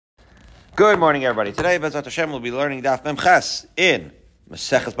Good morning, everybody. Today, Bezat Hashem, we'll be learning Daf Memches in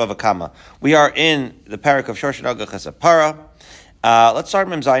Maseches Bava Kama. We are in the parak of Shor Para. Let's start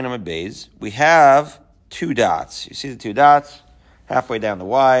Mem Zayin Amud Beis. We have two dots. You see the two dots halfway down the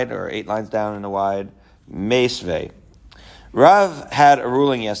wide, or 8 lines down in the wide. Meisvei. Rav had a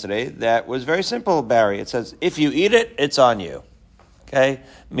ruling yesterday that was very simple, Barry. It says, if you eat it, it's on you. Okay?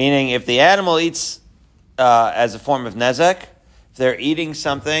 Meaning, if the animal eats as a form of nezek, if they're eating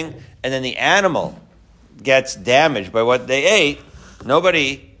something and then the animal gets damaged by what they ate,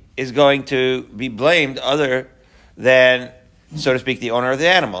 nobody is going to be blamed other than, so to speak, the owner of the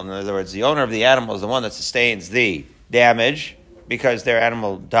animal. In other words, the owner of the animal is the one that sustains the damage because their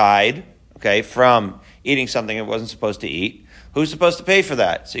animal died, okay, from eating something it wasn't supposed to eat. Who's supposed to pay for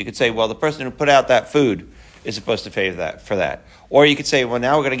that? So you could say, well, the person who put out that food is supposed to pay for that. Or you could say, well,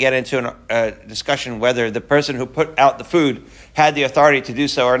 now we're going to get into a discussion whether the person who put out the food had the authority to do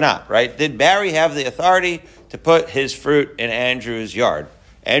so or not, right? Did Barry have the authority to put his fruit in Andrew's yard?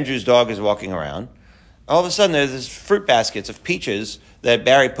 Andrew's dog is walking around. All of a sudden, there's this fruit baskets of peaches that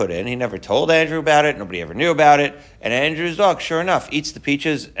Barry put in. He never told Andrew about it. Nobody ever knew about it. And Andrew's dog, sure enough, eats the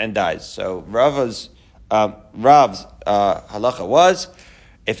peaches and dies. So Rav's halacha was,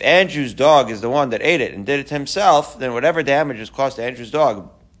 if Andrew's dog is the one that ate it and did it to himself, then whatever damage was caused to Andrew's dog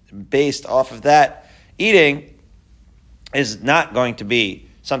based off of that eating is not going to be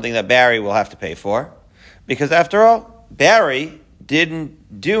something that Barry will have to pay for. Because after all, Barry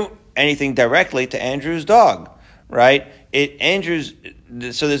didn't do anything directly to Andrew's dog, right?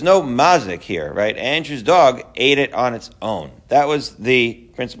 So there's no mazik here, right? Andrew's dog ate it on its own. That was the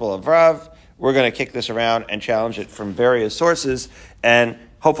principle of Rav. We're going to kick this around and challenge it from various sources, and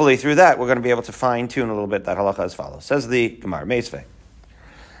hopefully through that, we're going to be able to fine-tune a little bit that halacha as follows. Says the Gemara, Meisvei.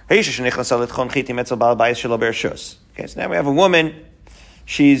 Okay, so now we have a woman.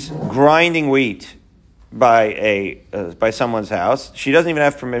 She's grinding wheat by someone's house. She doesn't even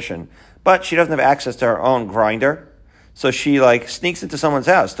have permission, but she doesn't have access to her own grinder, so she sneaks into someone's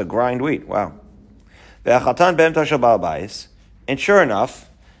house to grind wheat. Wow. And sure enough,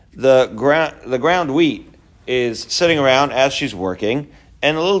 the ground wheat is sitting around as she's working,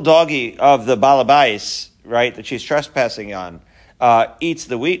 and the little doggy of the balabais, right, that she's trespassing on, eats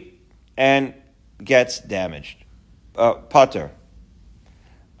the wheat and gets damaged. Potter.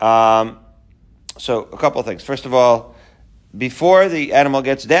 So a couple of things. First of all, before the animal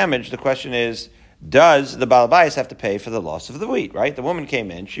gets damaged, the question is, does the balabais have to pay for the loss of the wheat, right? The woman came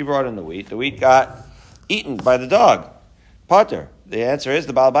in, she brought in the wheat got eaten by the dog. Potter. The answer is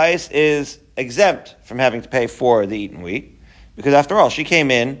the balabais is exempt from having to pay for the eaten wheat, because after all, she came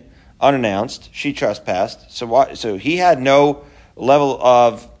in unannounced, she trespassed, so he had no level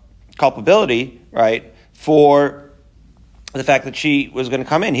of culpability, right, for the fact that she was going to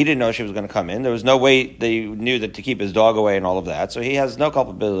come in. He didn't know she was going to come in. There was no way they knew that to keep his dog away and all of that, so he has no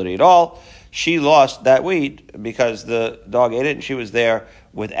culpability at all. She lost that wheat because the dog ate it, and she was there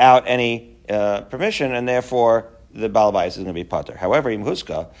without any permission, and therefore the balabais is going to be pater. However, im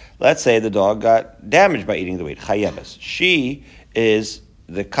huska, let's say the dog got damaged by eating the wheat. Chayebes. She is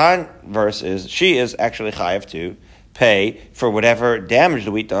actually chayev to pay for whatever damage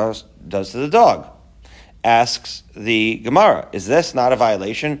the wheat does to the dog. Asks the Gemara, is this not a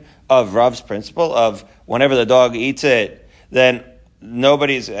violation of Rav's principle of whenever the dog eats it, then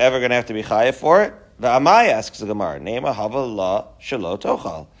nobody's ever going to have to be chayev for it? V'amai, asks the Gemara, Neima hava la shelo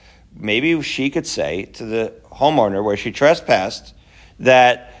tochal. Maybe she could say to the homeowner where she trespassed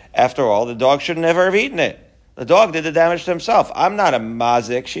that, after all, the dog should never have eaten it. The dog did the damage to himself. I'm not a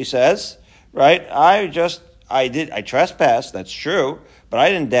mazik, she says, right? I trespassed, that's true, but I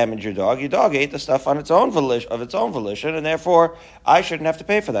didn't damage your dog. Your dog ate the stuff on its own volition, and therefore I shouldn't have to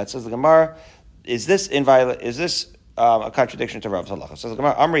pay for that. Says the Gemara, is this a contradiction to Rav's halacha? Says the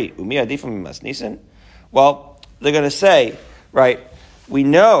Gemara, Amri, umi adifum mimas nisin? Well, they're going to say, right, we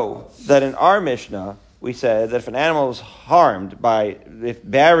know that in our Mishnah, we said that if an animal is harmed if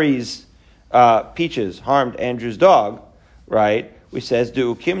Barry's peaches harmed Andrew's dog, right, we says,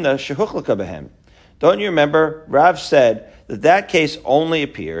 du ukimna shehuchlaka behem. Don't you remember, Rav said that case only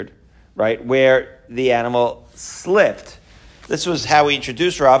appeared, right, where the animal slipped. This was how we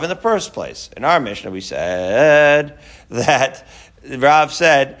introduced Rav in the first place. In our Mishnah, we said that Rav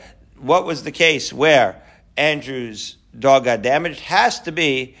said, what was the case where Andrew's dog got damaged? Has to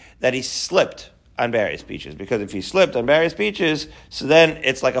be that he slipped on Barry's peaches, because if he slipped on Barry's peaches, so then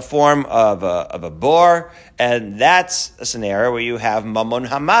it's like a form of a bore, and that's a scenario where you have mamon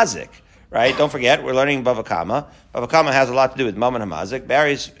hamazik, right? Don't forget, we're learning bava kama. Bava kama has a lot to do with mamon hamazik.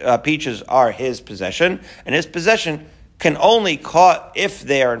 Barry's peaches are his possession, and his possession can only if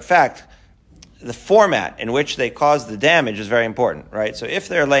they are in fact the format in which they cause the damage is very important, right? So if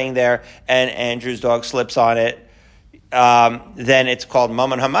they're laying there and Andrew's dog slips on it, then it's called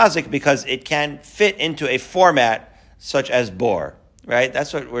Maman Hamazik because it can fit into a format such as bor, right?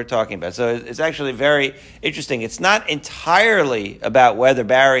 That's what we're talking about. So it's actually very interesting. It's not entirely about whether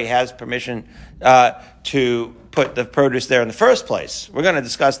Barry has permission to put the produce there in the first place. We're going to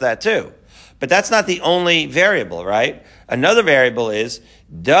discuss that too. But that's not the only variable, right? Another variable is,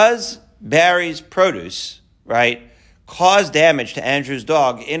 does Barry's produce, right, cause damage to Andrew's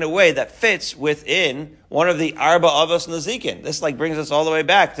dog in a way that fits within one of the Arba Avos Nazikin? This brings us all the way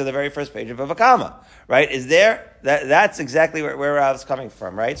back to the very first page of Avakama, right? Is there, that's exactly where Rav's coming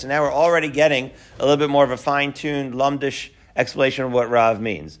from, right? So now we're already getting a little bit more of a fine-tuned, lumdish explanation of what Rav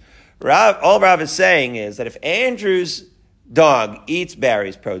means. All Rav is saying is that if Andrew's dog eats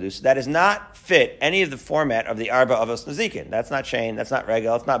Barry's produce, that does not fit any of the format of the Arba Avos Nazikin. That's not Shane, that's not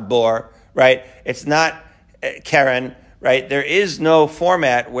Regel, it's not Bor, right? It's not Karen, right? There is no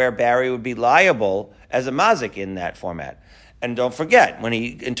format where Barry would be liable as a mazik in that format. And don't forget, when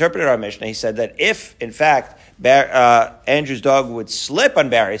he interpreted our Mishnah, he said that if, in fact, Andrew's dog would slip on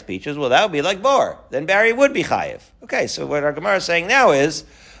Barry's peaches, well, that would be like Bor. Then Barry would be chayiv. Okay, so what our Gemara is saying now is,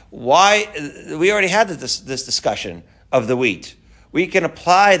 why, we already had this discussion of the wheat. We can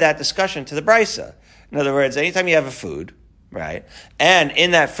apply that discussion to the brisa. In other words, anytime you have a food, right, and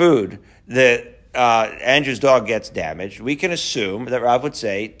in that food, Andrew's dog gets damaged, we can assume that Rav would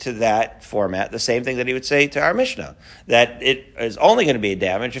say to that format the same thing that he would say to our Mishnah, that it is only going to be a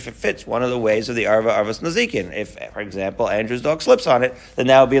damage if it fits one of the ways of the Arvas Nazikin. If, for example, Andrew's dog slips on it, then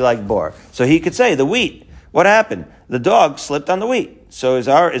that would be like Bor. So he could say, the wheat, what happened? The dog slipped on the wheat. So is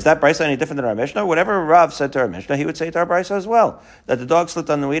that brisa any different than our Mishnah? Whatever Rav said to our Mishnah, he would say to our brisa as well, that the dog slipped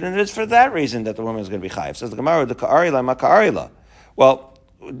on the wheat, and it is for that reason that the woman is going to be chayiv. Says the Gemara, the ka'arila ma ka'arila. Well,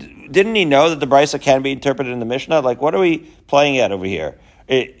 didn't he know that the brisa can be interpreted in the Mishnah? Like, what are we playing at over here?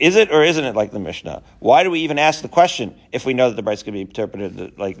 Is it or isn't it like the Mishnah? Why do we even ask the question if we know that the brisa can be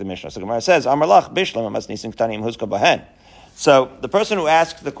interpreted like the Mishnah? So the Gemara says, Amar lach bishlam amas nisim ktanim huska bahen. So the person who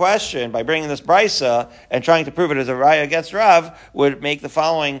asked the question by bringing this brisa and trying to prove it as a raya against Rav would make the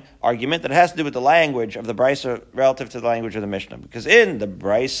following argument that has to do with the language of the brisa relative to the language of the Mishnah. Because in the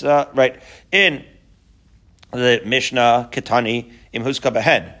brisa, right, in the Mishnah, Ketani, Im Huska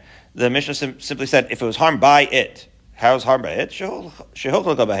Behen, the Mishnah simply said, if it was harmed by it, how is harmed by it?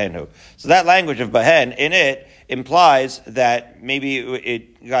 Shehochlaka Behenu. So that language of Behen in it implies that maybe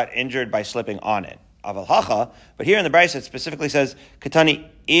it got injured by slipping on it. Aval Hacha, but here in the Brisa it specifically says, Ketani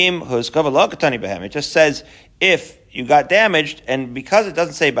Im Huska V'lo Ketani Behem. It just says, if you got damaged, and because it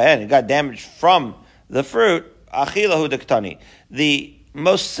doesn't say Behen, it got damaged from the fruit, Achilahu de Ketani. The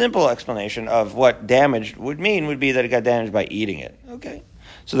most simple explanation of what damaged would mean would be that it got damaged by eating it. Okay.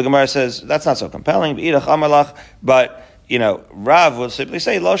 So the Gemara says, that's not so compelling, but, Rav will simply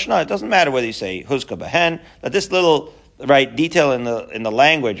say, Lo Shna, it doesn't matter whether you say Huska Behen, that this little, right, detail in the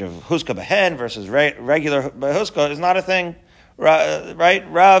language of Huska Behen versus regular Huska is not a thing, right?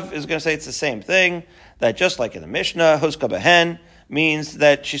 Rav is going to say it's the same thing, that just like in the Mishnah, Huska Behen means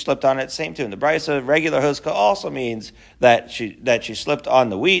that she slipped on it. Same too in the brisa. Regular huska also means that she slipped on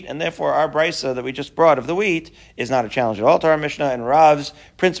the wheat, and therefore our brisa that we just brought of the wheat is not a challenge at all to our Mishnah. And Rav's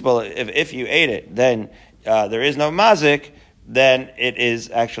principle: if you ate it, then there is no mazik, then it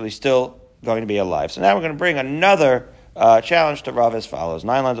is actually still going to be alive. So now we're going to bring another challenge to Rav as follows: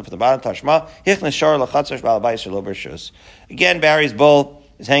 9 lines up at the bottom. Tashma hichnes shor lachatzer shbal bayis lo bershus. Again, Barry's bull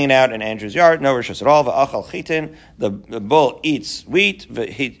is hanging out in Andrew's yard, no rishus at all. V'achal chitin, the bull eats wheat.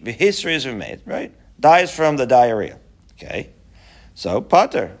 V'hisri is made, right? Dies from the diarrhea. Okay, so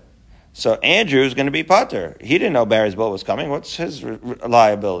pater. So Andrew is going to be pater. He didn't know Barry's bull was coming. What's his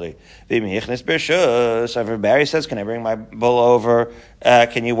liability? If Barry says, "Can I bring my bull over?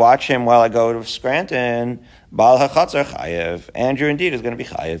 Can you watch him while I go to Scranton?" Bal hachatzer chayev. Andrew indeed is going to be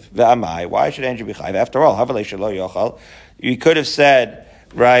chayev. Ve'amai. Why should Andrew be chayev? After all, havalei shelo yochal. You could have said,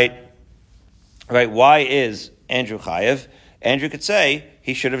 right. Why is Andrew chayev? Andrew could say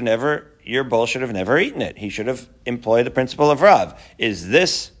your bull should have never eaten it. He should have employed the principle of Rav. Is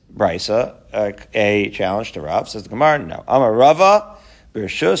this brisa a challenge to Rav? Says the Gemara, no. Amar Rava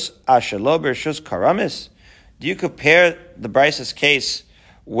birshus ashelo birshus karamis. Do you compare the brisa's case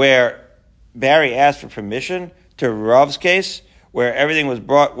where Barry asked for permission to Rav's case where everything was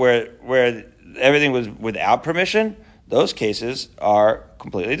brought where everything was without permission? Those cases are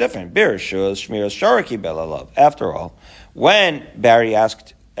completely different. Birshus shmiras sharaki belalov. After all, when Barry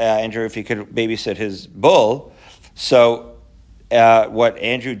asked Andrew if he could babysit his bull, so what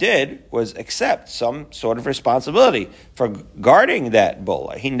Andrew did was accept some sort of responsibility for guarding that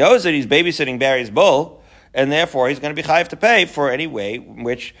bull. He knows that he's babysitting Barry's bull, and therefore he's going to be chayav to pay for any way in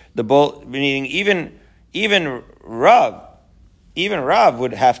which the bull, meaning even Rav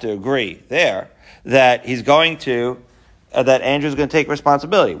would have to agree there that he's going to, that Andrew's going to take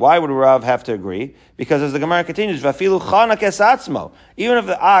responsibility. Why would Rav have to agree? Because as the Gemara continues, vafilu chanak es atzmo, even if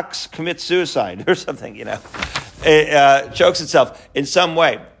the ox commits suicide or something, it chokes itself in some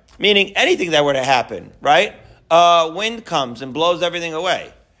way. Meaning anything that were to happen, right? Wind comes and blows everything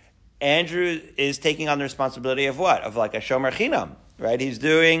away. Andrew is taking on the responsibility of what? Of like a shomer chinam, right? He's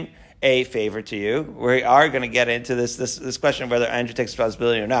doing a favor to you. We are going to get into this question of whether Andrew takes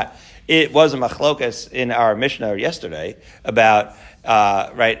responsibility or not. It was a machlokas in our Mishnah yesterday about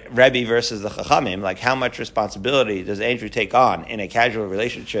Rebbe versus the Chachamim, like how much responsibility does Andrew take on in a casual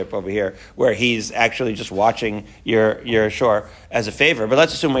relationship over here where he's actually just watching your shore as a favor. But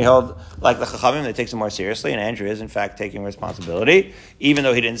let's assume we hold like the Chachamim that takes it more seriously, and Andrew is in fact taking responsibility, even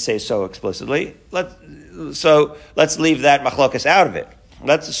though he didn't say so explicitly. Let's leave that machlokas out of it.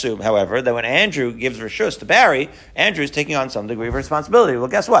 Let's assume, however, that when Andrew gives reshus to Barry, Andrew is taking on some degree of responsibility. Well,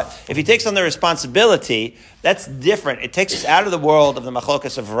 guess what? If he takes on the responsibility, that's different. It takes us out of the world of the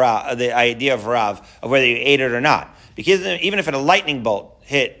machlokas of Rav, the idea of Rav, of whether you ate it or not. Because even if a lightning bolt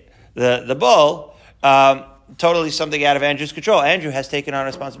hit the bull, totally something out of Andrew's control. Andrew has taken on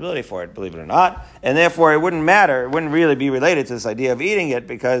responsibility for it, believe it or not, and therefore it wouldn't matter, it wouldn't really be related to this idea of eating it,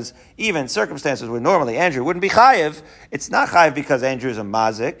 because even circumstances where normally Andrew wouldn't be chayiv, it's not chayiv because Andrew's a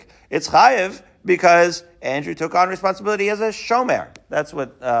mazik, it's chayiv because Andrew took on responsibility as a shomer. That's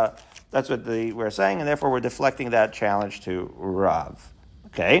what we're saying, and therefore we're deflecting that challenge to Rav.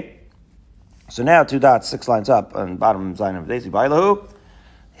 Okay? So now 2 dots, 6 lines up, on bottom line of Daisy Bailahu.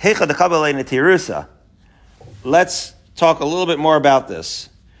 Hecha de kabbalei netirusa. Let's talk a little bit more about this.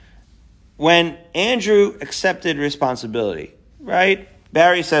 When Andrew accepted responsibility, right?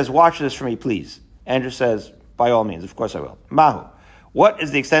 Barry says, watch this for me, please. Andrew says, by all means, of course I will. Mahu. What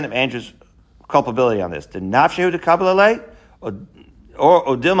is the extent of Andrew's culpability on this? Did nafshehu de kabbalalei? Or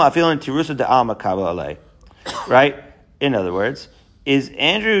odilma afilin tirusa de alma kabbalalei? Right? In other words, is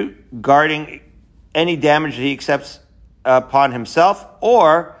Andrew guarding any damage that he accepts upon himself?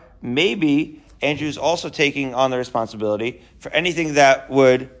 Or maybe Andrew's also taking on the responsibility for anything that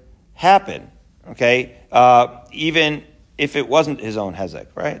would happen, okay? Even if it wasn't his own hezek,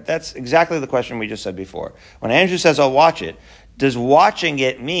 right? That's exactly the question we just said before. When Andrew says, I'll watch it, does watching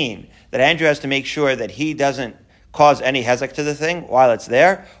it mean that Andrew has to make sure that he doesn't cause any hezek to the thing while it's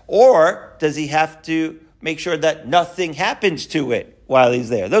there? Or does he have to make sure that nothing happens to it while he's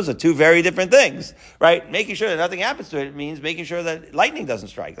there? Those are two very different things, right? Making sure that nothing happens to it means making sure that lightning doesn't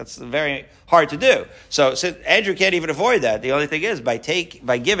strike. That's very hard to do. So Andrew can't even avoid that. The only thing is by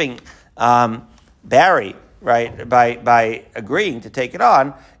giving Barry, right, by agreeing to take it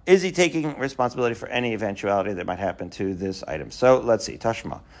on, is he taking responsibility for any eventuality that might happen to this item? So let's see.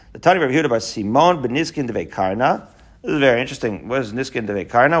 Tashma. The Tani Rabbi Yehuda bar Simon ben Niskin de Karna. This is very interesting. What is Niskin de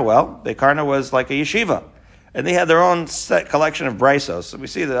Karna? Well, the Karna was like a yeshiva. And they had their own set collection of braisos. So we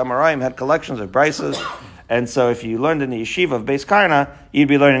see that Amoraim had collections of braisos. And so if you learned in the yeshiva of Beis Karna, you'd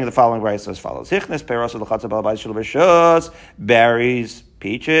be learning the following braisos as follows. Hichnes peros l'chatza balabais shel b'shus. Berries,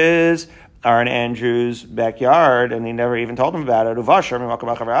 peaches are in Andrew's backyard, and he never even told him about it. Uvasher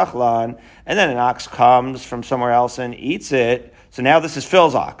mimakam achaver achlan. And then an ox comes from somewhere else and eats it. So now this is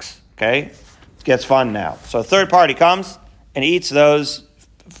Phil's ox. Okay? It gets fun now. So a third party comes and eats those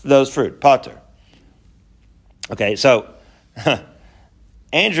fruit. Potter. Okay, so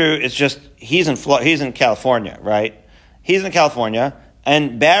Andrew is he's in California, right? He's in California,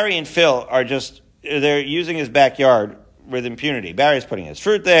 and Barry and Phil they're using his backyard with impunity. Barry's putting his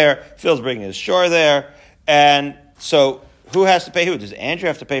fruit there, Phil's bringing his shore there, and so who has to pay who? Does Andrew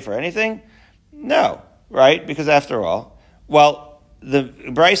have to pay for anything? No, right? Because after all, the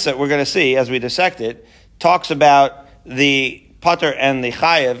Bryce that we're going to see as we dissect it talks about the Pater and the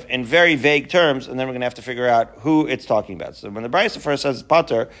Chayev in very vague terms, and then we're going to have to figure out who it's talking about. So when the Brisa first says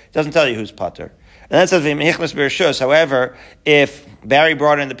Pater, it doesn't tell you who's Pater. And then it says V'michnas b'reshus. However, if Barry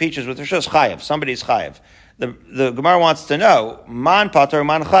brought in the peaches with reshus, Chayev, somebody's Chayev. The Gemara wants to know man Pater,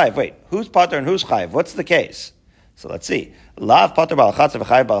 man Chayev. Wait, who's Pater and who's Chayev? What's the case? So let's see. Lav Pater balachatza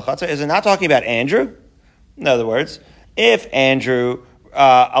v'Chayev balachatza. Is it not talking about Andrew? In other words, if Andrew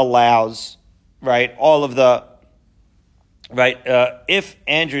allows, right, all of the if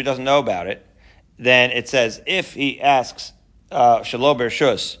Andrew doesn't know about it, then it says if he asks Shelo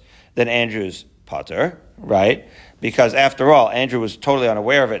Bershus, then Andrew's Pater, right? Because after all, Andrew was totally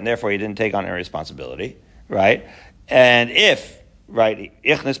unaware of it, and therefore he didn't take on any responsibility, right? And if right,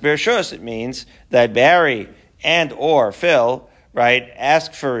 ichnas b'rishus, it means that Barry and or Phil, right,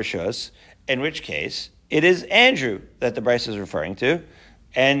 ask for rishus, in which case it is Andrew that the Bryce is referring to,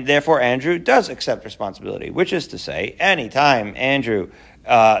 and therefore Andrew does accept responsibility, which is to say, anytime Andrew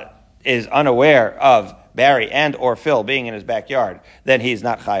is unaware of Barry and or Phil being in his backyard, then he's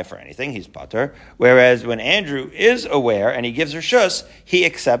not chayav for anything, he's patur. Whereas when Andrew is aware and he gives rishus, he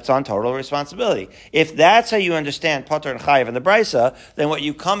accepts on total responsibility. If that's how you understand patur and chayav in the brisa, then what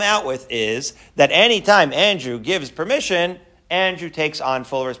you come out with is that anytime Andrew gives permission, Andrew takes on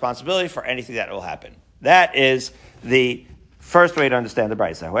full responsibility for anything that will happen. That is the first way to understand the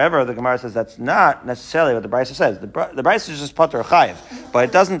brisa. However, the Gemara says that's not necessarily what the brisa says. The brisa is just patur chayiv, but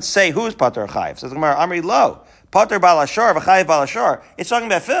it doesn't say who's patur chayiv. Says the Gemara, Amri lo, patur bal shor, v'chayiv bal shor. It's talking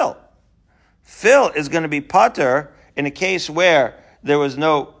about Phil. Phil is going to be patur in a case where there was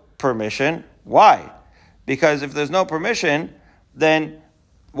no permission. Why? Because if there's no permission, then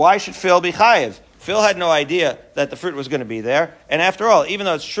why should Phil be chayiv? Phil had no idea that the fruit was going to be there, and after all, even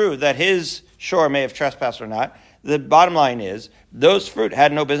though it's true that his shor may have trespassed or not, the bottom line is, those fruit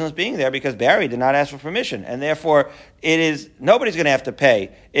had no business being there because Barry did not ask for permission. And therefore, nobody's going to have to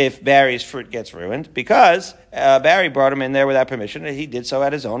pay if Barry's fruit gets ruined because Barry brought him in there without permission and he did so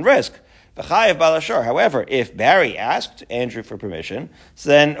at his own risk. However, if Barry asked Andrew for permission,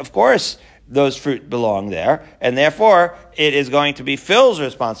 then of course those fruit belong there. And therefore, it is going to be Phil's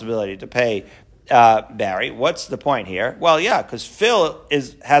responsibility to pay Barry. What's the point here? Well, yeah, because Phil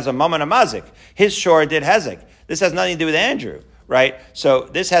has a mammon amazik. His shor did hezek. This has nothing to do with Andrew, right? So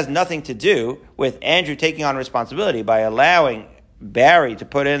this has nothing to do with Andrew taking on responsibility by allowing Barry to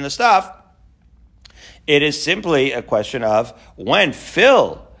put in the stuff. It is simply a question of when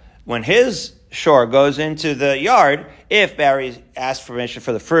his shor goes into the yard, if Barry asked permission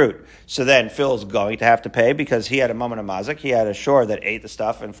for the fruit, so then Phil's going to have to pay because he had a mammon amazik, he had a shor that ate the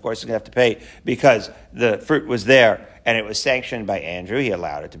stuff, and of course he's going to have to pay because the fruit was there and it was sanctioned by Andrew, he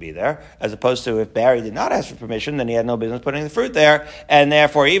allowed it to be there, as opposed to if Barry did not ask for permission, then he had no business putting the fruit there, and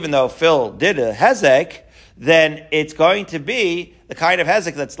therefore even though Phil did a hezek, then it's going to be the kind of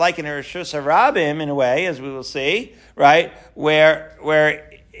hezek that's like in a Rishus HaRabim in a way, as we will see, right, where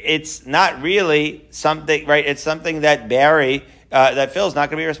it's not really something, right? It's something that that Phil's not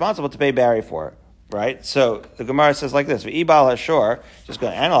going to be responsible to pay Barry for, right? So the Gemara says like this: "V'ibal hashor." Just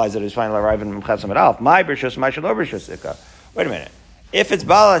going to analyze it. He's finally arriving in Mechas Amid Aleph. My brishus, my shelo brishus ikka. Wait a minute. If it's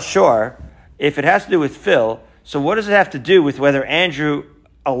bal hashor, if it has to do with Phil, so what does it have to do with whether Andrew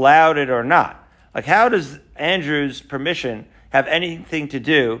allowed it or not? Like, how does Andrew's permission have anything to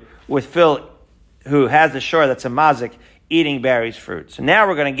do with Phil, who has a shor that's a mazik, eating Barry's fruit? So now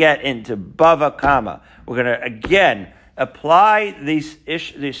we're going to get into bava kama. We're going to again apply these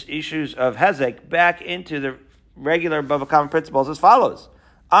issues of hezek back into the regular bava kama principles as follows.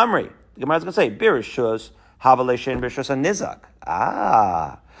 Amri, the Gemara is going to say, birishus havale shein birishus nizak.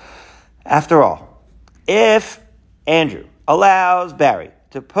 After all, if Andrew allows Barry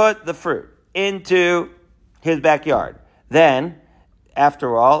to put the fruit into his backyard, then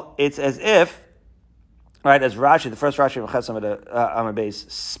after all, it's as if, right, as Rashi, the first Rashi of Chesam base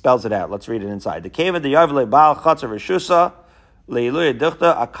spells it out. Let's read it inside. The cave of the Yavle Baal Chatzer Rishusa Leiluya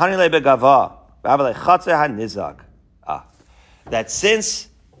Duchta Akanile Begava Bavale Chatzer HaNizag. That since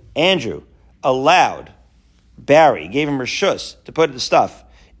Andrew allowed Barry, gave him Rishus to put the stuff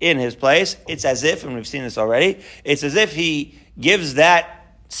in his place, it's as if, and we've seen this already, it's as if he gives that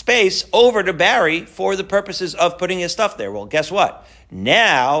space over to Barry for the purposes of putting his stuff there. Well, guess what?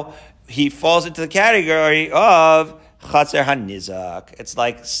 Now he falls into the category of Chatzer HaNizak. It's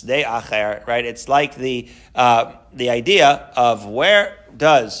like Sdei Acher, right? It's like the idea of where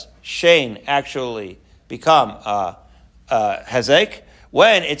does Shein actually become Hezek?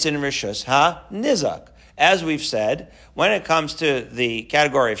 When it's in Rishus HaNizak. As we've said, when it comes to the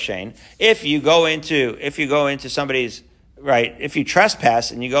category of Shein, if you go into somebody's, right, if you trespass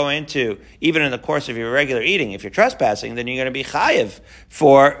and you go into, even in the course of your regular eating, if you're trespassing, then you're going to be chayiv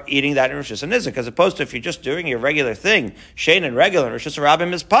for eating that in Rishus HaNizak, as opposed to if you're just doing your regular thing, Shein and regular, and Rishus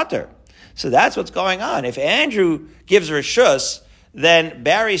HaRabim is pater. So that's what's going on. If Andrew gives Rishus, then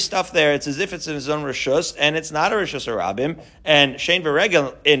Barry's stuff there, it's as if it's in his own Rishus, and it's not a Rishus HaRabim, and Shein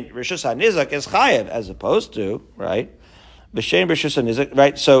v'regel in Rishus HaNizak is chayiv, as opposed to, right, B'shein b'rishus hanizak,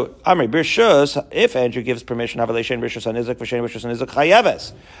 right? So Amri b'rishus, if Andrew gives permission, have a shein b'rishus hanizak, v'shein b'rishus hanizak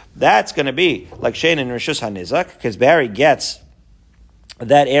chayeves. That's going to be like shein in rishus hanizak, because Barry gets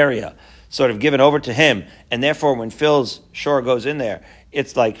that area sort of given over to him, and therefore when Phil's shor goes in there,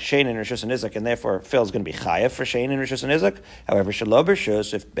 it's like shein in rishus hanizak, and therefore Phil's going to be chayev for shein in rishus hanizak. However, shelo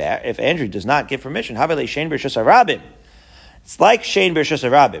b'rishus, if Andrew does not give permission, have a shein b'rishus harabim. It's like Shein B'Rishus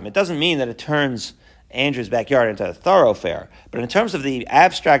Harabim. It doesn't mean that it turns Andrew's backyard into a thoroughfare. But in terms of the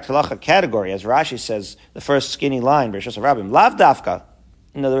abstract halacha category, as Rashi says, the first skinny line, B'Rishus Harabim, lav dafka.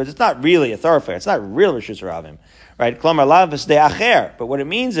 In other words, it's not really a thoroughfare. It's not real B'Rishus Harabim. Right? Klomar lav sdei acher. But what it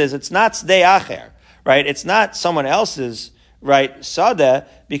means is it's not sdei acher. Right? It's not someone else's, right, sadeh,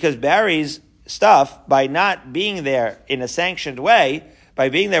 because Barry's stuff, by not being there in a sanctioned way, by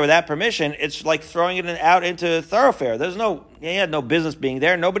being there without permission, it's like throwing it out into a thoroughfare. He had no business being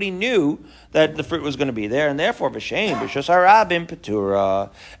there. Nobody knew that the fruit was going to be there, and therefore, b'shein, b'shus harabim petura.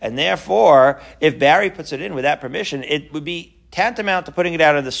 And therefore, if Barry puts it in without permission, it would be tantamount to putting it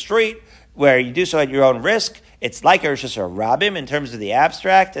out on the street, where you do so at your own risk. It's like a b'shus harabim in terms of the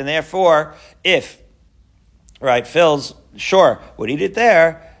abstract, and therefore, if, right, Phil's shor would eat it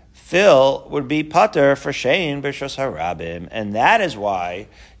there, Phil would be pater for shein b'shus harabim, and that is why,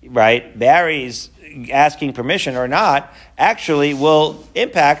 right, Barry's asking permission or not actually will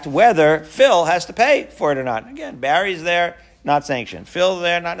impact whether Phil has to pay for it or not. Again, Barry's there, not sanctioned. Phil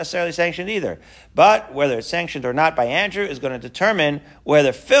there, not necessarily sanctioned either. But whether it's sanctioned or not by Andrew is going to determine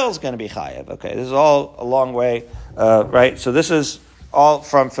whether Phil's going to be chayav. Okay, this is all a long way, right? So this is all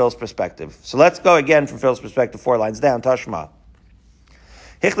from Phil's perspective. So let's go again from Phil's perspective, 4 lines down, Tashma.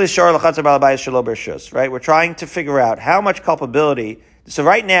 Right? We're trying to figure out how much culpability. So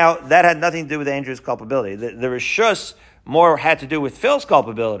right now, that had nothing to do with Andrew's culpability. The Rishus more had to do with Phil's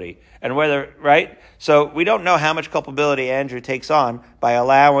culpability. And whether, right? So we don't know how much culpability Andrew takes on by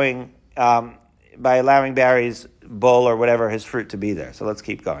allowing Barry's bull or whatever, his fruit, to be there. So let's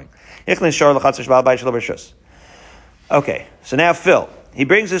keep going. Okay, so now Phil. He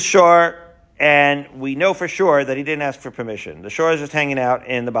brings his shor, and we know for sure that he didn't ask for permission. The shor is just hanging out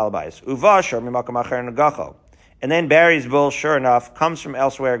in the balabais. Uva shor mimakom acher negacho. And then Barry's bull, sure enough, comes from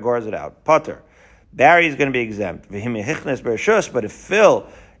elsewhere, gores it out. Potter. Barry is going to be exempt. But if Phil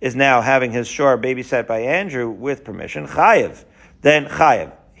is now having his shor babysat by Andrew with permission, chayiv. Then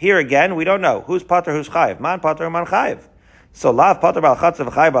chayiv. Here again, we don't know who's potter, who's chayiv. Man potter, man chayiv. So lav potter bal chatzar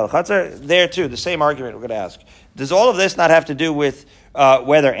v'chayiv bal chatzar. There too, the same argument we're going to ask. Does all of this not have to do with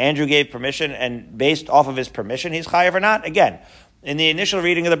whether Andrew gave permission, and based off of his permission he's chayiv or not? Again, in the initial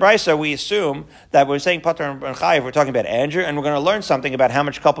reading of the Brisa, we assume that we're saying Pater and Chayiv, we're talking about Andrew, and we're going to learn something about how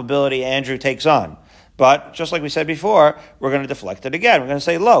much culpability Andrew takes on. But, just like we said before, we're going to deflect it again. We're going to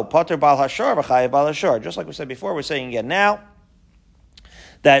say, Lo, Pater Bal HaShor, V'Chayiv Bal HaShor. Just like we said before, we're saying again now,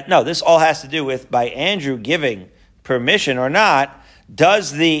 that, no, this all has to do with, by Andrew giving permission or not,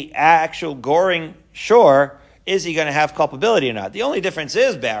 does the actual goring shor, is he going to have culpability or not? The only difference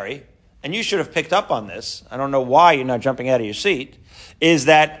is, Barry, and you should have picked up on this, I don't know why you're not jumping out of your seat, is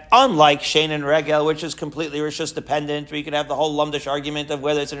that unlike Shein and Regel, which is completely Rishus dependent, where you could have the whole Lumdish argument of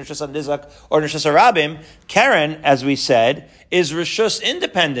whether it's an Rishus Nizak or Rishus Harabim, Karen, as we said, is Rishus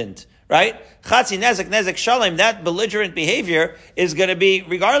independent, right? Chatzi Nezek, Nezek Shalem, that belligerent behavior is going to be,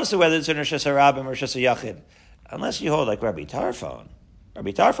 regardless of whether it's an Rishus Harabim or Rishus Yachid. Unless you hold like Rabbi Tarfon.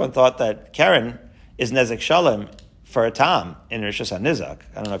 Rabbi Tarfon thought that Karen is Nezek Shalem for a tam in Rishus HaNizak.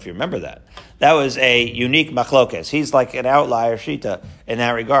 I don't know if you remember that. That was a unique machlokes. He's like an outlier shita in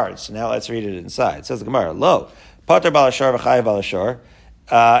that regard. So now let's read it inside. It says the Gemara, Lo, Pater Balashor v'chayiv balashor.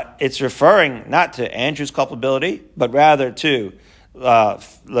 It's referring not to Andrew's culpability, but rather to,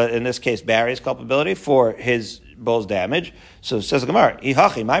 in this case, Barry's culpability for his bull's damage. So it says the Gemara,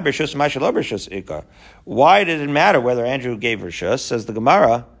 Ihachi, my Rishus, my Shalo Rishus ikar. Why did it matter whether Andrew gave Rishus? Says the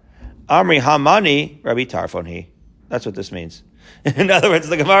Gemara, Amri Hamani, Rabbi Tarfon. That's what this means. In other words,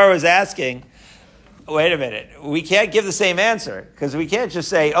 the Gemara was asking, wait a minute, we can't give the same answer, because we can't just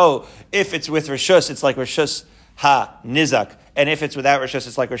say, oh, if it's with Rishus, it's like Rishus ha-nizak, and if it's without Rishus,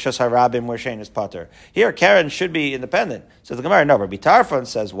 it's like Rishus harabim, where Shein is pater. Here, Karen should be independent. So the Gemara, no, Rabbi Tarfon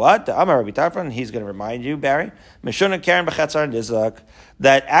says what? The Amar Rabbi Tarfon, he's going to remind you, Barry, Meshuna Karen b'chetzar nizak,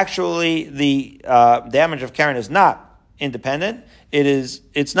 that actually the damage of Karen is not independent.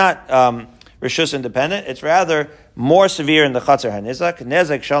 It's not Rishus independent. It's rather more severe in the Chatzar HaNizak.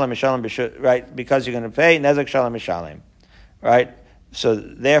 Nezek Shalom Mishalem, right? Because you're going to pay Nezek Shalom Mishalem, right? So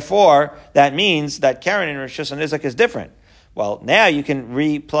therefore, that means that Karen in Rishus HaNizak is different. Well, now you can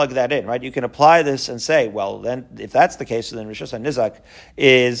re-plug that in, right? You can apply this and say, well, then if that's the case, then Rishus HaNizak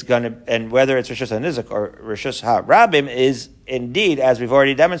is going to, and whether it's Rishus HaNizak or Rishus HaRabim is indeed, as we've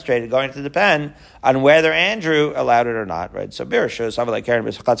already demonstrated, going to depend on whether Andrew allowed it or not, right? So Birishus, like Karen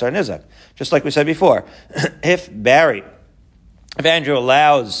B'Chatzar Nizak. Just like we said before, if Andrew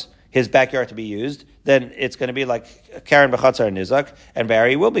allows his backyard to be used, then it's going to be like Karen Bechatzar and Nizak, and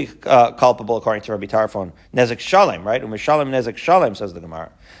Barry will be culpable according to Rabbi Tarfon. Nezek Shalem, right? Umishalem Nezek Shalem, says the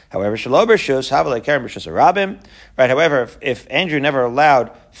Gemara. However, Shelo B'Rshus, Havalei Karen B'Rshus Rabim, right? However, if Andrew never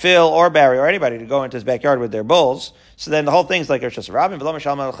allowed Phil or Barry or anybody to go into his backyard with their bulls, so then the whole thing's like Rishus Rabim, V'lo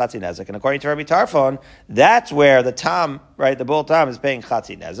Mishalem El Chatzi Nezek. And according to Rabbi Tarfon, that's where the Tom, right, the bull Tom is paying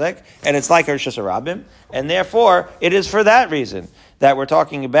Chatzi Nezek, and it's like Rishus Rabim, and therefore it is for that reason that we're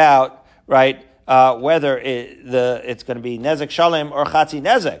talking about, right, whether it's going to be Nezek Shalem or Chatzi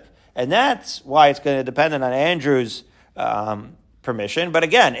Nezek. And that's why it's going to depend on Andrew's permission. But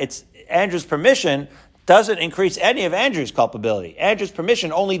again, it's Andrew's permission doesn't increase any of Andrew's culpability. Andrew's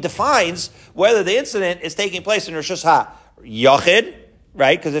permission only defines whether the incident is taking place in Rishus HaYachid,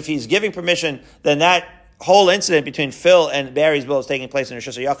 right? Because if he's giving permission, then that whole incident between Phil and Barry's bull is taking place in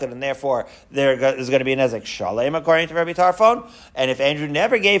Rishus HaYachid, and therefore there is going to be a Nezek Shalem according to Rabbi Tarfon. And if Andrew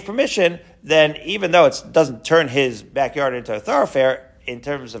never gave permission, then even though it doesn't turn his backyard into a thoroughfare, in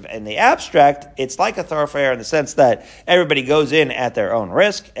terms of, in the abstract, it's like a thoroughfare in the sense that everybody goes in at their own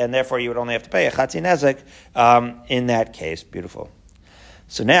risk, and therefore you would only have to pay a Chatzi Nezek in that case. Beautiful.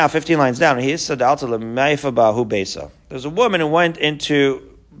 So now, 15 lines down, there's a woman who went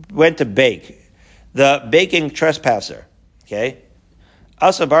to bake, the baking trespasser. Okay?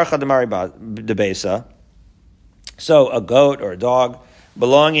 Asa barcha de besa. So a goat or a dog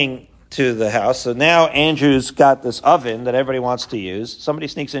belonging to the house. So now Andrew's got this oven that everybody wants to use. Somebody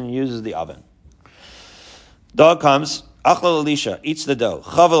sneaks in and uses the oven. Dog comes, Achlal Elisha, eats the dough,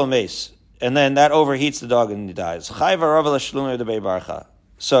 Chavel Mace, and then that overheats the dog and he dies. Chayva Rava l'shlumer de barcha.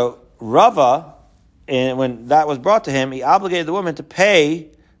 So Rava, when that was brought to him, he obligated the woman to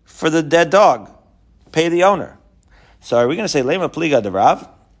pay for the dead dog, pay the owner. So are we going to say Lema Pliga de Rav?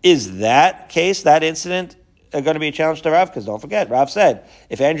 Is that case, that incident, going to be a challenge to Rav? Because don't forget, Rav said,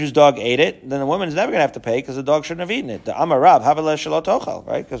 if Andrew's dog ate it, then the woman's never going to have to pay because the dog shouldn't have eaten it. The Amar Rav, Havala Shalot Ochel,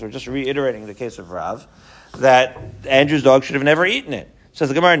 right? Because we're just reiterating the case of Rav, that Andrew's dog should have never eaten it. Says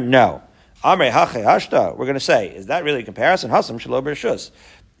the Gemara, no. Amre Hache Hashta, we're going to say, is that really a comparison? Hasam Shalo B'Rshus.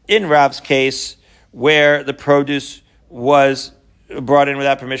 In Rav's case, where the produce was brought in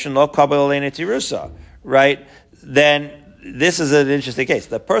without permission, Lo Kabel Elena Tirusa, right? Then this is an interesting case.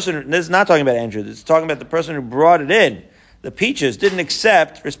 The person, this is not talking about Andrew, this is talking about the person who brought it in. The peaches didn't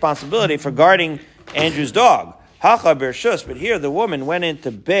accept responsibility for guarding Andrew's dog. Hacha B'Rshus, but here the woman went in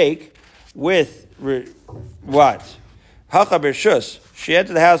to bake with, what? Hacha B'Rshus. She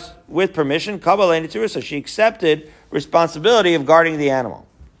entered the house with permission, Kabel Elena Tirusa. She accepted responsibility of guarding the animal.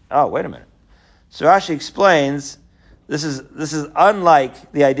 Oh, wait a minute. So Rashi explains, this is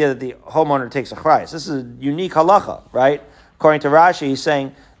unlike the idea that the homeowner takes a chrayas. This is a unique halacha, right? According to Rashi, he's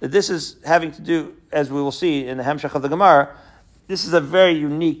saying that this is having to do, as we will see in the Hemshech of the Gemara, this is a very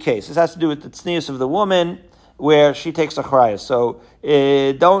unique case. This has to do with the tznius of the woman, where she takes a chrayas. So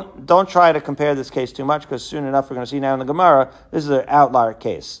don't try to compare this case too much, because soon enough we're going to see now in the Gemara, this is an outlier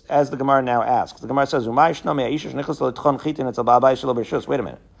case, as the Gemara now asks. The Gemara says, wait a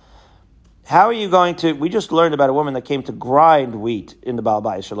minute. How are you going to, we just learned about a woman that came to grind wheat in the Baal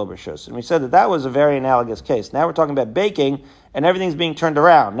Bayis Shelo B'Rshus. And we said that was a very analogous case. Now we're talking about baking, and everything's being turned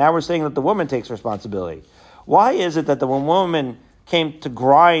around. Now we're saying that the woman takes responsibility. Why is it that the woman came to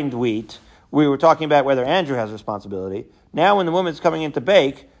grind wheat, we were talking about whether Andrew has responsibility. Now when the woman's coming in to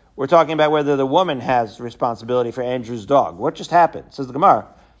bake, we're talking about whether the woman has responsibility for Andrew's dog. What just happened? Says the Gemara.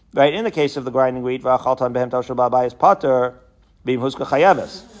 Right, in the case of the grinding wheat, V'achaltan behem tal shel Baal Bayis pater, b'im huska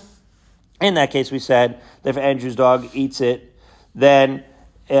chayaves. In that case, we said that if Andrew's dog eats it, then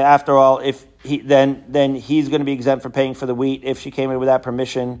after all, if he then he's going to be exempt from paying for the wheat if she came in without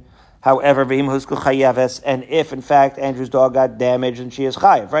permission. However, and if in fact Andrew's dog got damaged and she is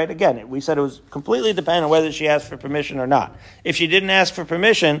chayav, right? Again, we said it was completely dependent on whether she asked for permission or not. If she didn't ask for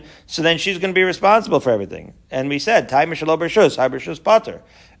permission, so then she's going to be responsible for everything. And we said, pater.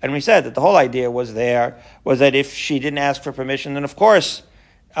 And we said that the whole idea was that if she didn't ask for permission, then of course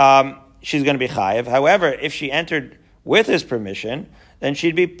she's going to be chayav. However, if she entered with his permission, then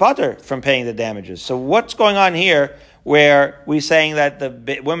she'd be pater from paying the damages. So what's going on here where we're saying that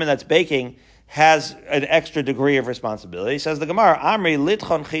the woman that's baking has an extra degree of responsibility? Says the Gemara, Amri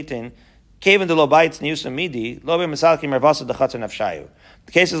litchon chitin, kaven de lo baitz niusa midi, lo be misalkim ervasa dechatzer nafshayu.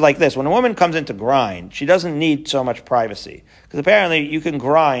 The case is like this. When a woman comes in to grind, she doesn't need so much privacy. Because apparently you can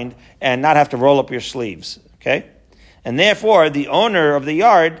grind and not have to roll up your sleeves. Okay? And therefore, the owner of the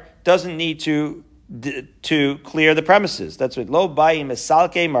yard doesn't need to clear the premises. That's what lo bayi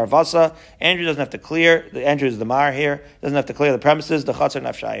misalke marvasa. Andrew doesn't have to clear. Andrew is the mar here. Doesn't have to clear the premises. The chatzer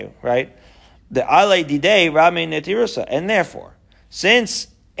nafshayu, right? The ale didei rami netirusa, and therefore, since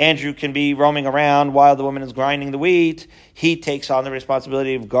Andrew can be roaming around while the woman is grinding the wheat. He takes on the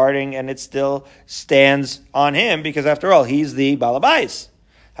responsibility of guarding, and it still stands on him because, after all, he's the balabais.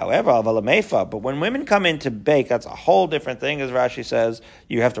 However, but when women come in to bake, that's a whole different thing. As Rashi says,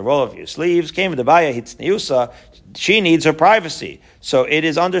 you have to roll up your sleeves. Came to baya hitniusa. She needs her privacy. So it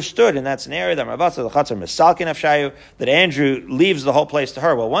is understood in that scenario that Andrew leaves the whole place to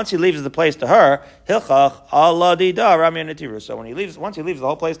her. Well, once he leaves the place to her, so once he leaves the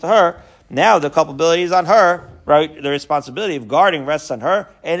whole place to her, now the culpability is on her, right? The responsibility of guarding rests on her,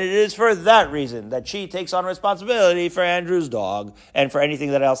 and it is for that reason that she takes on responsibility for Andrew's dog and for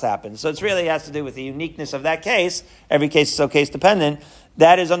anything that else happens. So it really has to do with the uniqueness of that case. Every case is so case dependent.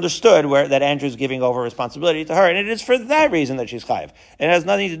 That is understood that Andrew's giving over responsibility to her, and it is for that reason that she's chayiv. It has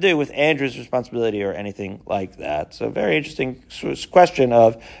nothing to do with Andrew's responsibility or anything like that. So very interesting question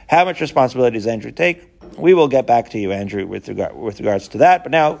of how much responsibility does Andrew take? We will get back to you, Andrew, with regards to that.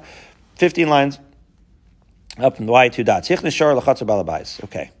 But now, 15 lines up from the Y, 2 dots.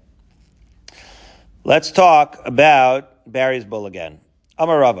 Okay. Let's talk about Barry's bull again.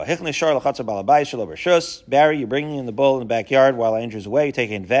 Amarava. Barry, you're bringing in the bull in the backyard while Andrew's away. You're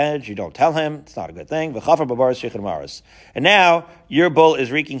taking advantage. You don't tell him. It's not a good thing. And now your bull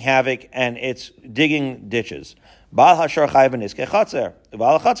is wreaking havoc and it's digging ditches. A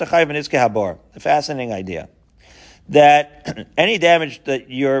fascinating idea. That any damage that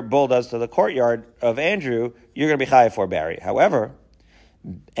your bull does to the courtyard of Andrew, you're going to be chayav for, Barry. However,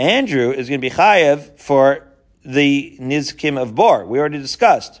 Andrew is going to be chayav for the nizkim of bor. We already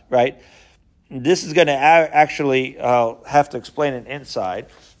discussed, right? This is going to actually have to explain it inside,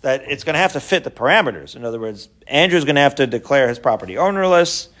 that it's going to have to fit the parameters. In other words, Andrew's going to have to declare his property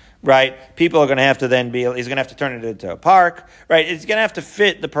ownerless, right? People are going to have to he's going to have to turn it into a park, right? It's going to have to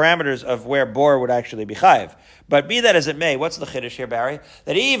fit the parameters of where bor would actually be chayav. But be that as it may, what's the chiddush here, Barry?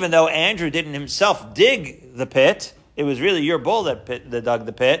 That even though Andrew didn't himself dig the pit, it was really your bull that dug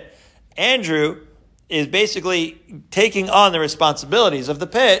the pit, Andrew is basically taking on the responsibilities of the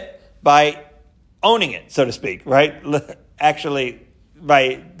pit by owning it, so to speak, right? Actually,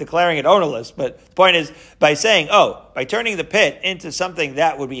 by declaring it ownerless. But the point is, by saying, by turning the pit into something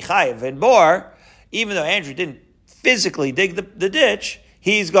that would be chayiv and bor, even though Andrew didn't physically dig the ditch,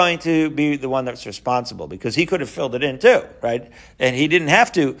 he's going to be the one that's responsible because he could have filled it in too, right? And he didn't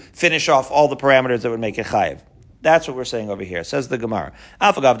have to finish off all the parameters that would make it chayiv. That's what we're saying over here. Says the Gemara.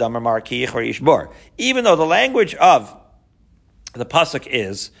 Even though the language of the pasuk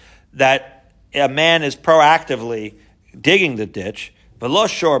is that a man is proactively digging the ditch, v'lo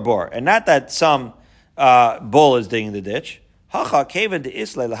shor bor, and not that some bull is digging the ditch.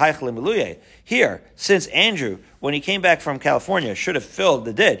 Here, since Andrew, when he came back from California, should have filled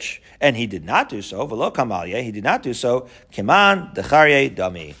the ditch, and he did not do so, v'lo kamalye, he did not do so, kiman decharye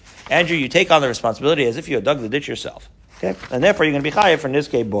dami. Andrew, you take on the responsibility as if you had dug the ditch yourself. Okay? And therefore, you're going to be chayav for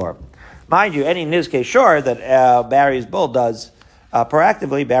nizkei bor. Mind you, any nizkei shor that Barry's bull does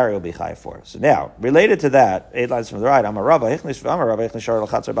proactively, Barry will be chayav for. So now, related to that, 8 lines from the right, Amarava, Amarava, shor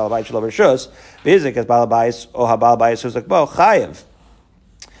l'chatzar balabais shelo b'reshus, v'hizik as balabais, o ha-balabais huzak bo, chayav.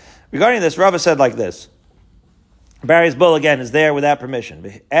 Regarding this, Rava said like this. Barry's bull, again, is there without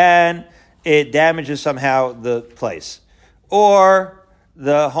permission, and it damages somehow the place. Or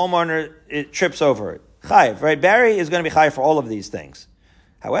the homeowner, it trips over it. Chayiv, right? Barry is going to be chayiv for all of these things.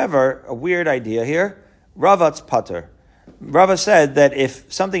 However, a weird idea here, Ravat's putter. Rava said that if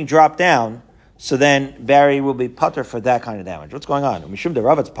something dropped down, so then Barry will be putter for that kind of damage. What's going on? Mishum de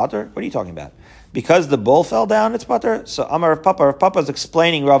Ravat's putter? What are you talking about? Because the bull fell down, it's putter? So Amar of Papa is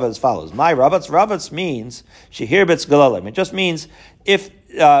explaining Rava as follows. My Ravat's means, shehirbitz galalim. It just means if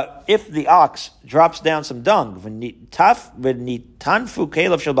the ox drops down some dung, and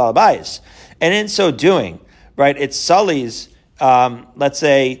in so doing, right, it sullies, let's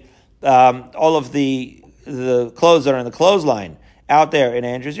say, all of the clothes that are in the clothesline out there in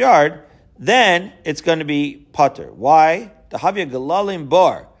Andrew's yard, then it's going to be putter. Why? The havya galalim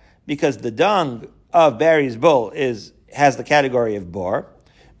bor, because the dung of Barry's bull has the category of bor.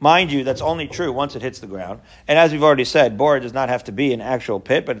 Mind you, that's only true once it hits the ground. And as we've already said, bor does not have to be an actual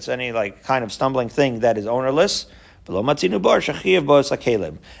pit, but it's any kind of stumbling thing that is ownerless. And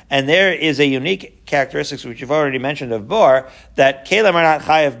there is a unique characteristic, which you've already mentioned of bor, that kalim are not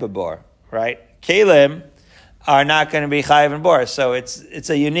chayav b'bor, right? Kalim are not going to be chayav and bor, so it's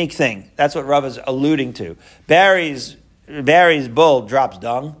a unique thing. That's what Rav is alluding to. Barry's bull drops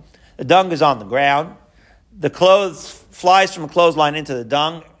dung. The dung is on the ground. The clothes flies from a clothesline into the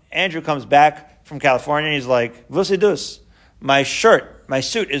dung. Andrew comes back from California and he's like, Vusidus, my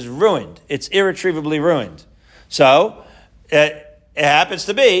suit is ruined. It's irretrievably ruined. So, it happens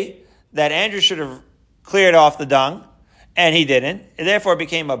to be that Andrew should have cleared off the dung, and he didn't. It therefore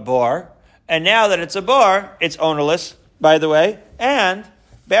became a bor. And now that it's a bor, it's ownerless, by the way. And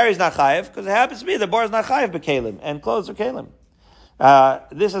Barry's not chayiv, because it happens to be the bor is not chayiv b'kelim, and clothes are kelim.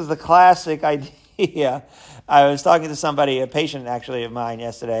 This is the classic idea. I was talking to somebody, a patient actually of mine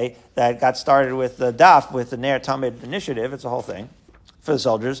yesterday, that got started with the DAF, with the Ner Tamid initiative. It's a whole thing for the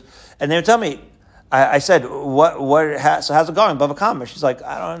soldiers. And they would tell me, I said, so how's it going? Bava Kama. She's like,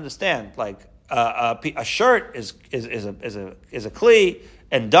 I don't understand. Like, a shirt is a kli,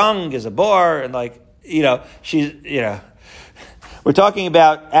 and dung is a bor, and like, we're talking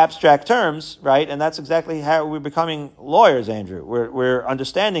about abstract terms, right? And that's exactly how we're becoming lawyers, Andrew. We're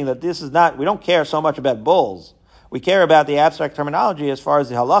understanding that this is not, we don't care so much about bulls. We care about the abstract terminology as far as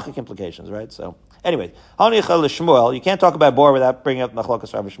the halachic implications, right? So, anyway, you can't talk about bor without bringing up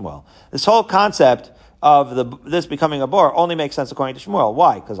Machlokas Rav Shmuel. This whole concept of this becoming a bor only makes sense according to Shmuel.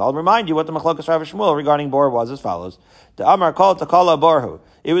 Why? Because I'll remind you what the Machlokas Rav Shmuel regarding bor was as follows. The Amar called Takala Borhu.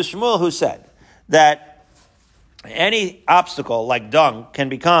 It was Shmuel who said that any obstacle, like dung, can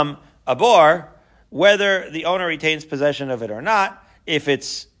become a bor, whether the owner retains possession of it or not. If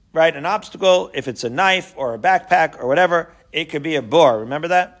it's, right, an obstacle, if it's a knife or a backpack or whatever, it could be a bor. Remember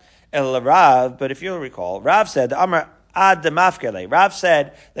that? El Rav, but if you'll recall, Rav said, the Amar ad demafkele. Rav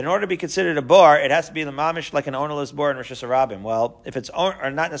said that in order to be considered a bor, it has to be the mamish, like an ownerless bor in Rosh Hashanah. Well, if it's or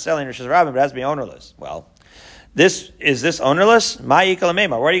not necessarily in Rosh Hashanah, but it has to be ownerless. Well, is this ownerless? Ma yikal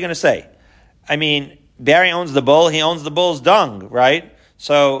mema. What are you going to say? I mean, Barry owns the bull, he owns the bull's dung, right?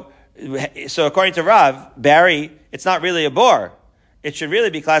 So according to Rav, Barry, it's not really a bor. It should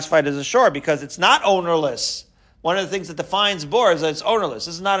really be classified as a shor because it's not ownerless. One of the things that defines bor is that it's ownerless.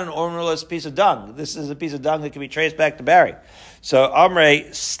 This is not an ownerless piece of dung. This is a piece of dung that can be traced back to Barry. So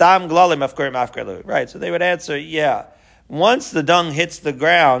Amrei, stam glalim afkarim afkarlu. Right, so they would answer, yeah. Once the dung hits the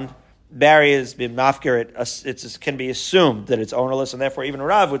ground, Barry has been mafkir, it can be assumed that it's ownerless, and therefore even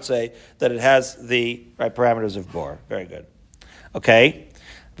Rav would say that it has the right parameters of bor. Very good. Okay.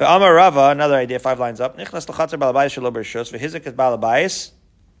 Amar Rava, another idea, 5 lines up.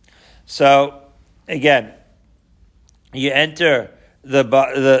 So, again, you enter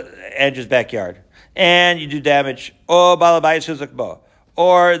the Andrew's backyard, and you do damage, or balabayis huzak bo,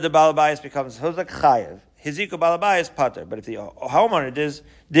 or the balabayis becomes huzak chayev. Hiziku balabayis pater. But if the homeowner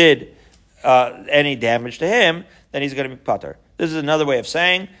did any damage to him, then he's going to be pater. This is another way of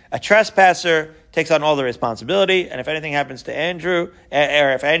saying a trespasser takes on all the responsibility, and if anything happens to Andrew,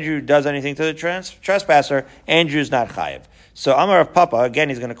 or if Andrew does anything to the trespasser, Andrew's not chayev. So Amar of Papa, again,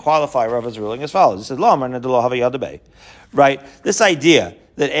 he's going to qualify Rava's ruling as follows. He says, Lo Amar Nadalo Hava Yadabe. Right? This idea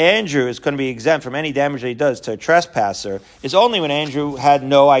that Andrew is going to be exempt from any damage that he does to a trespasser is only when Andrew had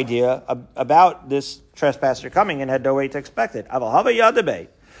no idea about this trespasser coming and had no way to expect it. Aval Hava Yadabe.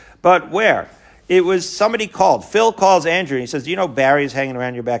 But where? It was somebody called. Phil calls Andrew and he says, do you know Barry's hanging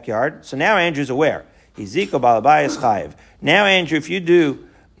around your backyard? So now Andrew's aware. He's Ziko Balabayas Chayev. Now, Andrew, if you do,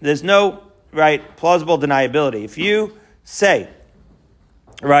 there's no, right, plausible deniability. If you say,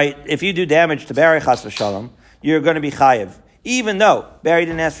 right, if you do damage to Barry Chas v'Shalom, you're going to be Chayev. Even though Barry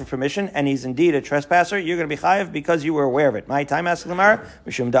didn't ask for permission and he's indeed a trespasser, you're going to be Chayev because you were aware of it. My time asks Lamar,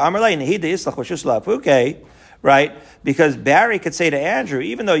 Mishum da'amarlei, nehida yislach v'shus la'apuke. Right? Because Barry could say to Andrew,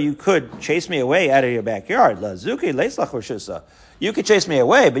 even though you could chase me away out of your backyard, you could chase me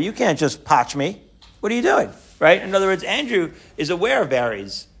away, but you can't just potch me. What are you doing? Right? In other words, Andrew is aware of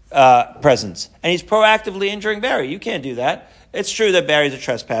Barry's presence, and he's proactively injuring Barry. You can't do that. It's true that Barry's a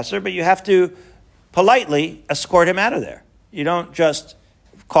trespasser, but you have to politely escort him out of there. You don't just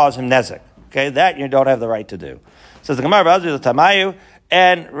cause him nezek. Okay? That you don't have the right to do. Says the Gemara, Tamayu,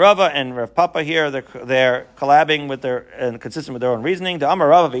 and Rava and Rav Papa here, they're collabing with and consistent with their own reasoning. The Amar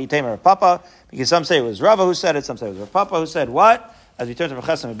Rava v'yitem Rav Papa, because some say it was Rava who said it, some say it was Rav Papa who said what? As we turn to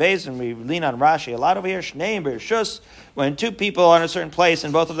Meches and Beis, and we lean on Rashi a lot over here, Shneim b'Rishus, when two people are in a certain place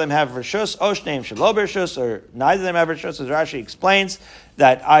and both of them have Rishus, O Shneim shelo b'Rishus, or neither of them have Rishus, as Rashi explains,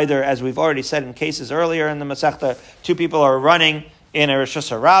 that either, as we've already said in cases earlier in the Masechta, two people are running in a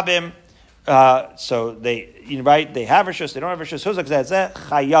Rishus Harabim, so they have rishus, they don't have rishus. Huzak zeh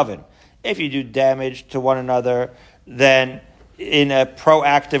chayavin. If you do damage to one another, then in a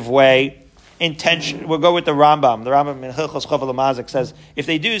proactive way, intention. We'll go with the Rambam. The Rambam in Hilchos Chovel Mazik says if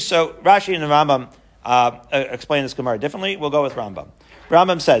they do so. Rashi and the Rambam explain this Gemara differently. We'll go with Rambam.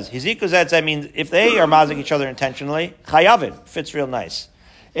 Rambam says hiziku zeh means if they are mazik each other intentionally, chayavin fits real nice.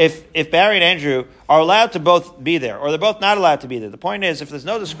 If Barry and Andrew are allowed to both be there, or they're both not allowed to be there, the point is, if there's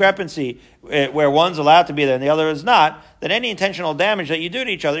no discrepancy where one's allowed to be there and the other is not, then any intentional damage that you do to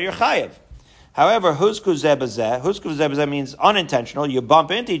each other, you're chayiv. However, husku zebazeh means unintentional. You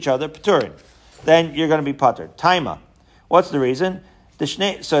bump into each other, paturin. Then you're going to be patur. Taima. What's the reason?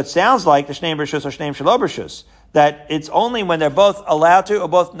 So it sounds like the shneim b'rshus or shneim shelo b'rshus, that it's only when they're both allowed to or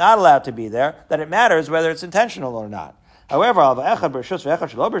both not allowed to be there that it matters whether it's intentional or not. However,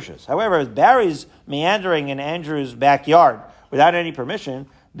 if Barry's meandering in Andrew's backyard without any permission,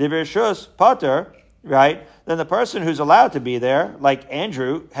 the b'rshus patur, right? Then the person who's allowed to be there, like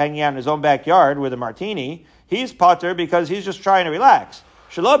Andrew, hanging out in his own backyard with a martini, he's patur because he's just trying to relax.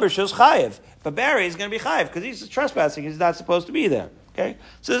 Shelo b'rshus chayiv. But Barry is going to be chayiv because he's trespassing. He's not supposed to be there. Okay?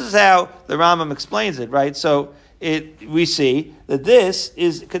 So this is how the Rambam explains it, right? So we see that this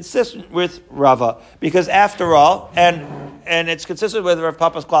is consistent with Rava because after all, and it's consistent with Rav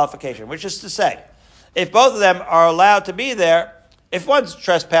Papa's qualification, which is to say, if both of them are allowed to be there, if one's a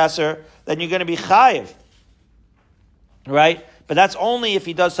trespasser, then you're going to be chayiv, right? But that's only if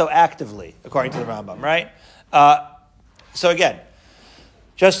he does so actively, according to the Rambam, right? So again,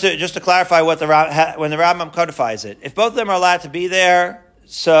 just to clarify when the Rambam codifies it, if both of them are allowed to be there,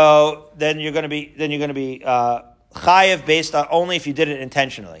 so then you're going to be chayiv based on only if you did it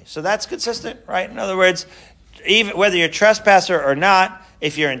intentionally. So that's consistent, right? In other words, even whether you're a trespasser or not,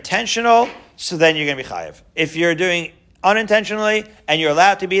 if you're intentional, so then you're going to be chayiv. If you're doing unintentionally and you're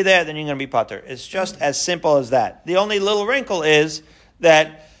allowed to be there, then you're going to be patur. It's just as simple as that. The only little wrinkle is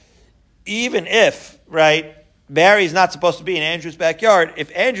that even if, right, Barry's not supposed to be in Andrew's backyard,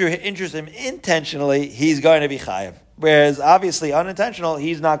 if Andrew injures him intentionally, he's going to be chayiv. Whereas obviously unintentional,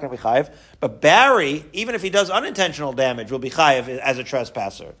 he's not going to be chayiv. But Barry, even if he does unintentional damage, will be chayiv as a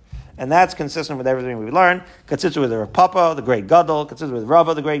trespasser. And that's consistent with everything we learned. Consistent with the Rav Papa, the great Gadol. Consistent with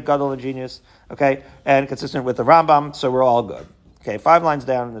Rava, the great Gadol and genius. Okay? And consistent with the Rambam. So we're all good. Okay, 5 lines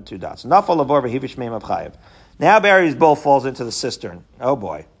down in the 2 dots. Nafal lavor v'hivish meim of chayiv. Now Barry's bull falls into the cistern. Oh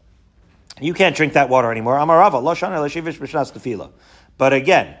boy. You can't drink that water anymore. Amar Rava, lo shana l'shivish b'shnas tefila. But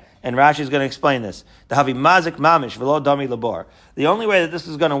again, and Rashi is going to explain this. The havi mazik mamish v'lo dami labor. The only way that this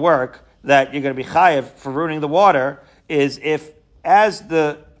is going to work, that you're going to be chayiv for ruining the water, is if, as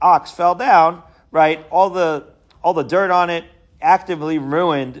the ox fell down, right, all the dirt on it actively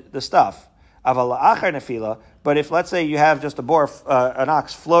ruined the stuff. Aval la'achar nefila. But if, let's say, you have just an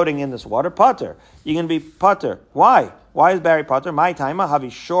ox floating in this water, pater, you're going to be pater. Why? Why is Barry pater? My taima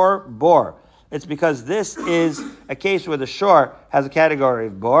havi shor bor. It's because this is a case where the shor has a category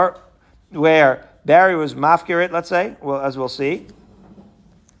of bor, where Barry was mafkirit, let's say, well, as we'll see,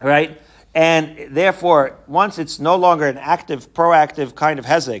 right? And therefore, once it's no longer an active, proactive kind of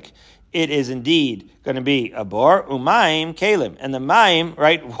hezek, it is indeed going to be a bor, umayim kalim. And the mayim,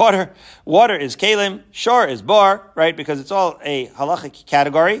 right, water is kalim, shor is bor, right, because it's all a halachic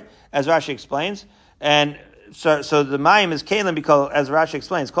category, as Rashi explains. And so the mayim is kalim because, as Rashi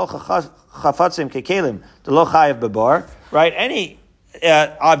explains, kol chafatzim ke-kalim, the lo chayav bebor, right? Any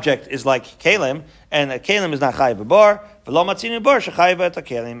object is like kalim, and a kalim is not chayav bebor, v'lo matzinu bor shechayav et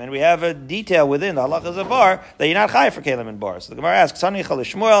kalim. And we have a detail within the halachas of bar that you're not chayav for kalim and bor. So the Gemara asks, Sani chal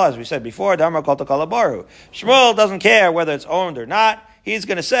Shmuel, as we said before, Damar kol takal baru. Shmuel doesn't care whether it's owned or not. He's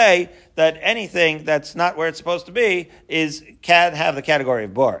going to say that anything that's not where it's supposed to be can have the category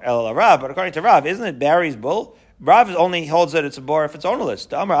of bor. El Rav, but according to Rav, isn't it Barry's bull? Rav only holds that it's a bor if it's ownerless.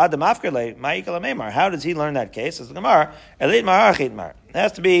 How does he learn that case? As the Gemara, it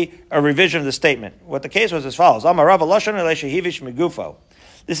has to be a revision of the statement. What the case was as follows.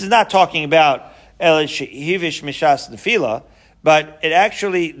 This is not talking about hivish mishas nefila, but it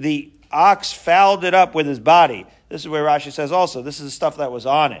actually, the ox fouled it up with his body. This is where Rashi says also, this is the stuff that was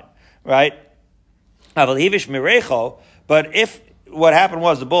on it, right? But if what happened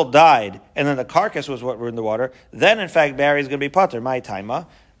was the bull died, and then the carcass was what ruined the water, then in fact Barry is going to be pater, my taima,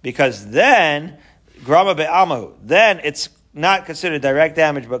 because then, grama be'amahu, then it's not considered direct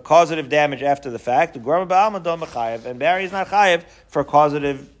damage, but causative damage after the fact. Grama be'amahu don't chayiv, and Barry is not chayiv for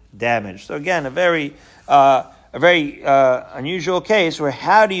causative damage. So again, a very unusual case where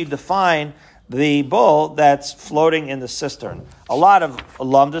how do you define the bull that's floating in the cistern? A lot of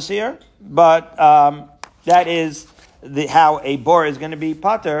alumnus here, but that is how a bor is going to be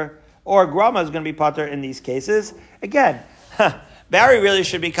pater, or grama is going to be pater in these cases. Again, Barry really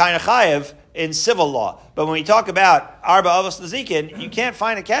should be kind of chayiv in civil law. But when we talk about arba avos nezikin, you can't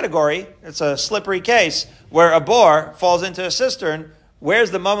find a category, it's a slippery case, where a bor falls into a cistern.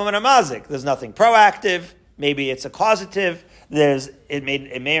 Where's the momam and a mazik? There's nothing proactive. Maybe it's a causative. It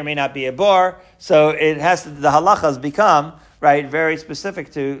may or may not be a bor. So it has to, the halachas become, right, very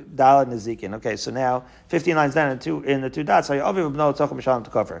specific to Dalad Nezikin. Okay, so now 15 lines down in the two dots.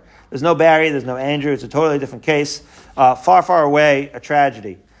 There's no Barry, there's no Andrew. It's a totally different case. Far, far away, a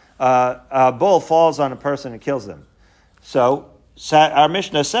tragedy. a bull falls on a person and kills them. So our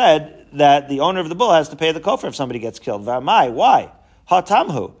Mishnah said that the owner of the bull has to pay the kofar if somebody gets killed. V'amai, why?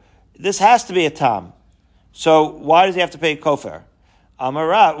 Ha-tamhu. This has to be a tam. So why does he have to pay kofar?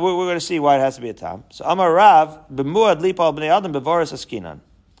 Amarav, we're going to see why it has to be a tam. So Amarav, b'muad lipa b'nei adam b'voris askinan.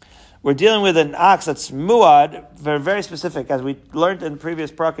 We're dealing with an ox that's muad, very specific, as we learned in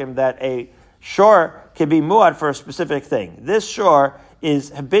previous prakim, that a shor can be muad for a specific thing. This shor is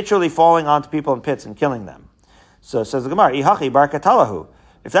habitually falling onto people in pits and killing them. So says the Gemara, Ihachi bar katalahu.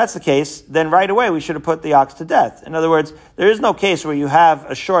 If that's the case, then right away we should have put the ox to death. In other words, there is no case where you have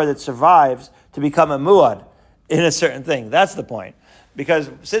a shor that survives to become a muad in a certain thing. That's the point.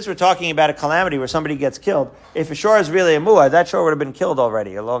 Because since we're talking about a calamity where somebody gets killed, if a shor is really a muad, that shor would have been killed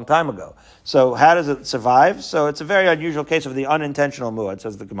already a long time ago. So how does it survive? So it's a very unusual case of the unintentional muad,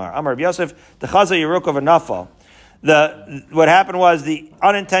 says the Gemara. Amar Rabbi Yosef, the chaza yerukov nafal. What happened was the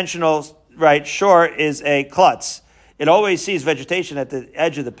unintentional, right, shor is a klutz. It always sees vegetation at the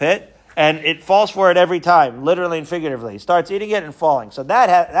edge of the pit, and it falls for it every time, literally and figuratively. It starts eating it and falling. So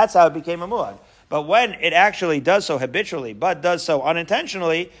that's how it became a muad. But when it actually does so habitually, but does so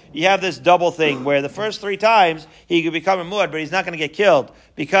unintentionally, you have this double thing where the first 3 times he could become a muad, but he's not going to get killed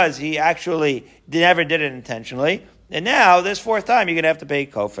because he actually never did it intentionally. And now, this 4th time, you're going to have to pay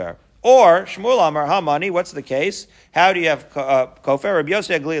kofar. Or, Shmuel Amar Hamani, what's the case? How do you have kofar? Rabbi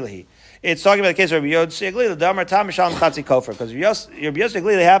Yossi Aglilahi. It's talking about the case of Rabbi Yossi Aglilahi, the Amar Tam Mishal Chatzi Kofar. Because Rabbi Yossi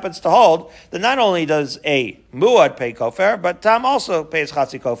Aglilahi happens to hold that not only does a muad pay kofar, but Tam also pays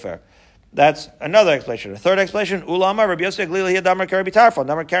Chatzi Kofar. That's another explanation. A third explanation, Ulama, Rabbi Yossi Aglilahi, Damar Kari Bitarfon,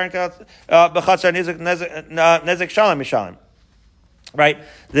 Damar Karen Bechatzar Nezek Shalom Mishalim. Right?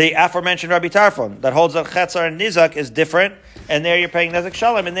 The aforementioned Rabbi Tarfon that holds that Chetzar and Nizak is different, and there you're paying Nezek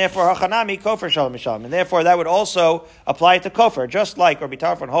Shalom, and therefore Hachanami Kofar Shalom Mishalim. And therefore that would also apply to Kofar, just like Rabbi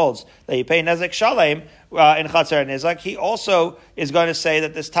Tarfon holds that you pay Nezek Shalom in Chetzar and Nizak. He also is going to say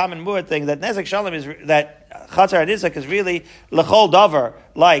that this Tam and Muad thing, that Nezek Shalom is that Chetzar and Nizak is really L'chol Davar,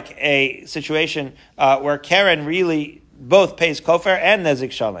 like a situation where Karen really both pays Kofar and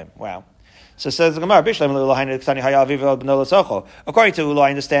Nezek Shalom. Wow. So says the Gemara, according to Ula, I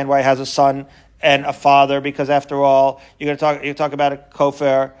understand why he has a son and a father, because after all, you talk about a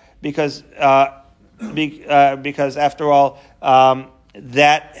kofar, because after all,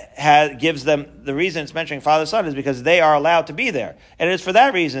 that gives them the reason it's mentioning father son is because they are allowed to be there, and it is for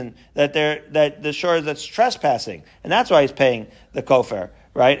that reason that the shor that's trespassing, and that's why he's paying the kofar,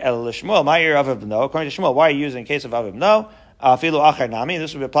 right? According to Shmuel, why are you using in case of Aviv? No. This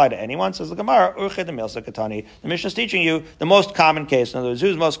would apply to anyone, says the Gemara. The Mishnah is teaching you the most common case. In other words,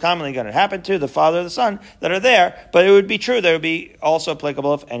 who's most commonly going to happen to? The father or the son that are there. But it would be true. That would be also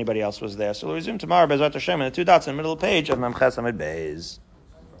applicable if anybody else was there. So we'll resume tomorrow, Bezrat Hashem, in the 2 dots in the middle of the page of Memches Amid Beis.